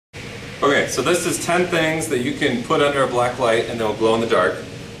Okay, so this is 10 things that you can put under a black light and they'll glow in the dark.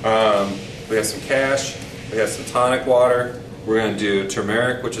 We have some cash, we have some tonic water, we're going to do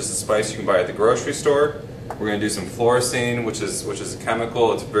turmeric, which is a spice you can buy at the grocery store. We're going to do some fluorescein, which is a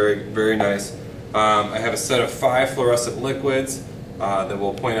chemical. It's very, very nice. I have a set of 5 fluorescent liquids that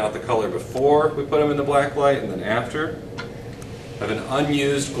will point out the color before we put them in the black light and then after. I have an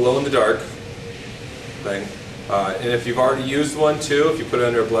unused glow-in-the-dark thing. And if you've already used one too, if you put it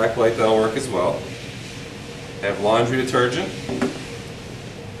under a black light, that'll work as well. I have laundry detergent.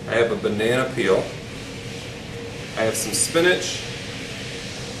 I have a banana peel. I have some spinach.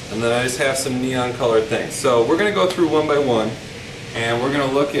 And then I just have some neon colored things. So we're going to go through one by one and we're going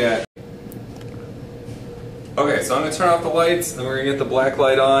to look at... Okay, so I'm going to turn off the lights and we're going to get the black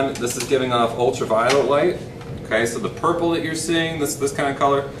light on. This is giving off ultraviolet light. Okay, so the purple that you're seeing, this kind of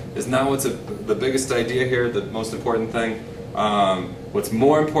color, is not what's the biggest idea here, the most important thing. What's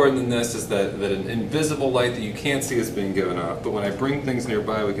more important than this is that an invisible light that you can't see is being given off, but when I bring things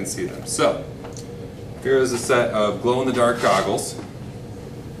nearby we can see them. So, here is a set of glow-in-the-dark goggles.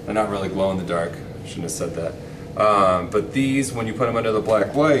 They're not really glow-in-the-dark, I shouldn't have said that. But these, when you put them under the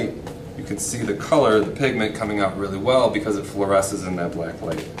black light, you can see the color, the pigment coming out really well because it fluoresces in that black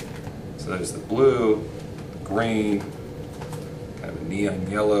light. So there's the blue, green, kind of a neon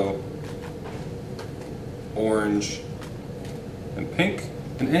yellow, orange, and pink.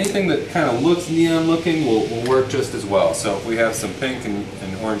 And anything that kind of looks neon looking will work just as well. So if we have some pink and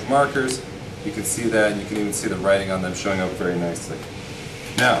orange markers, you can see that, and you can even see the writing on them showing up very nicely.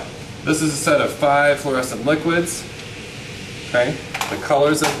 Now, this is a set of 5 fluorescent liquids. Okay, the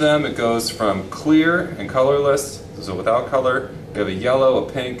colors of them, it goes from clear and colorless, so without color. We have a yellow,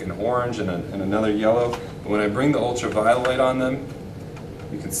 a pink, an orange, and another yellow. But when I bring the ultraviolet on them,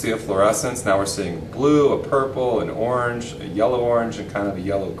 you can see a fluorescence. Now we're seeing blue, a purple, an orange, a yellow-orange, and kind of a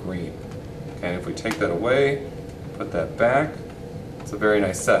yellow-green. Okay, and if we take that away, put that back, it's a very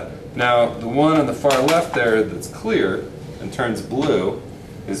nice set. Now, the one on the far left there that's clear and turns blue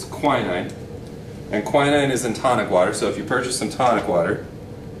is quinine. And quinine is in tonic water, so if you purchase some tonic water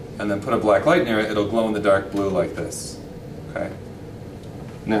and then put a black light near it, it'll glow in the dark blue like this. Okay.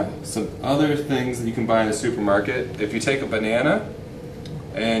 Now, some other things that you can buy in the supermarket. If you take a banana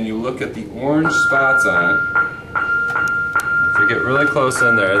and you look at the orange spots on it, if you get really close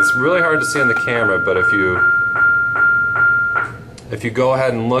in there, it's really hard to see on the camera, but if you go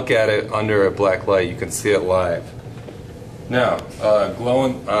ahead and look at it under a black light, you can see it live. Now, a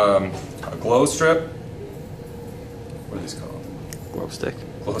glow strip. What are these called? Glow stick.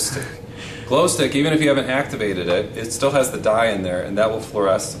 Glow stick. Glow stick, even if you haven't activated it, it still has the dye in there, and that will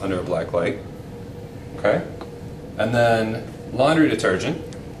fluoresce under a black light. Okay? And then laundry detergent.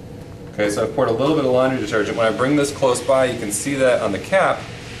 Okay, so I've poured a little bit of laundry detergent. When I bring this close by, you can see that on the cap,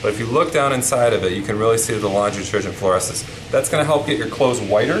 but if you look down inside of it, you can really see the laundry detergent fluoresces. That's going to help get your clothes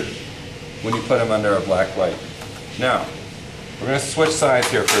whiter when you put them under a black light. Now, we're going to switch sides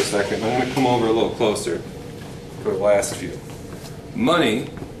here for a second. I'm going to come over a little closer for the last few. Money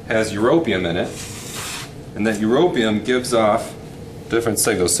has europium in it, and that europium gives off different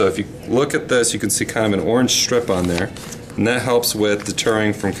signals. So if you look at this, you can see kind of an orange strip on there, and that helps with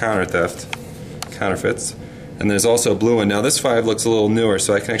deterring from counterfeits. And there's also a blue one. Now this 5 looks a little newer,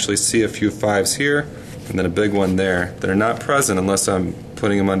 so I can actually see a few 5s here, and then a big one there, that are not present unless I'm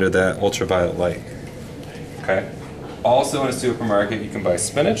putting them under that ultraviolet light. Okay? Also in a supermarket, you can buy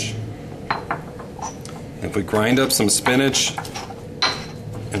spinach. If we grind up some spinach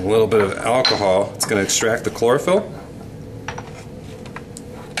and a little bit of alcohol, it's going to extract the chlorophyll.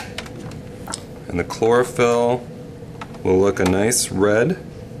 And the chlorophyll will look a nice red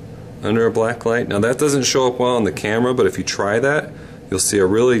under a black light. Now that doesn't show up well on the camera, but if you try that, you'll see a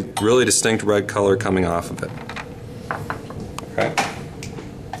really distinct red color coming off of it. Okay?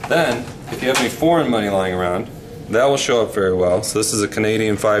 Then, if you have any foreign money lying around, that will show up very well. So this is a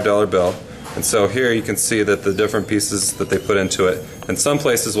Canadian $5 bill. And so here you can see that the different pieces that they put into it. And some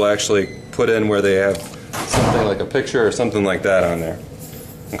places will actually put in where they have something like a picture or something like that on there.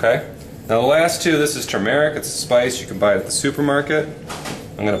 Okay? Now the last 2, this is turmeric. It's a spice. You can buy it at the supermarket.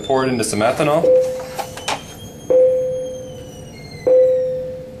 I'm going to pour it into some ethanol.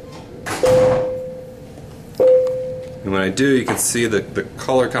 And when I do, you can see the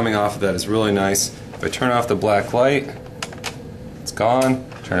color coming off of that is really nice. If I turn off the black light, it's gone.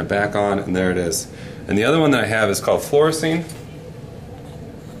 Turn it back on, and there it is. And the other one that I have is called Fluorescein.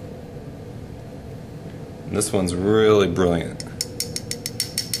 And this one's really brilliant.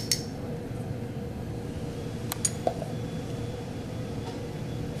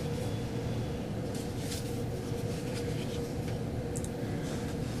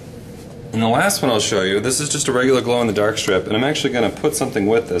 And the last one I'll show you, this is just a regular glow-in-the-dark strip, and I'm actually going to put something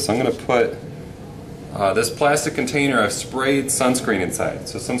with this. I'm going to put this plastic container. I've sprayed sunscreen inside.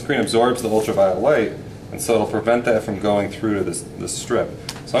 So sunscreen absorbs the ultraviolet light, and so it'll prevent that from going through to this strip.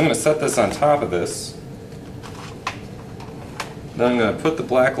 So I'm going to set this on top of this. Then I'm going to put the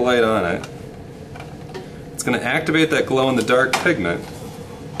black light on it. It's going to activate that glow-in-the-dark pigment.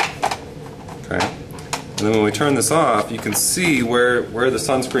 Okay. And then when we turn this off, you can see where the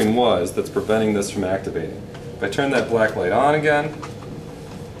sunscreen was that's preventing this from activating. If I turn that black light on again,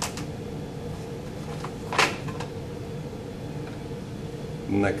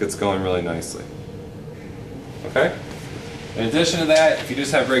 and that gets going really nicely. Okay? In addition to that, if you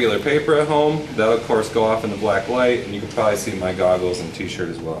just have regular paper at home, that'll of course go off in the black light, and you can probably see my goggles and t-shirt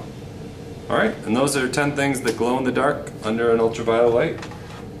as well. Alright, and those are 10 things that glow in the dark under an ultraviolet light.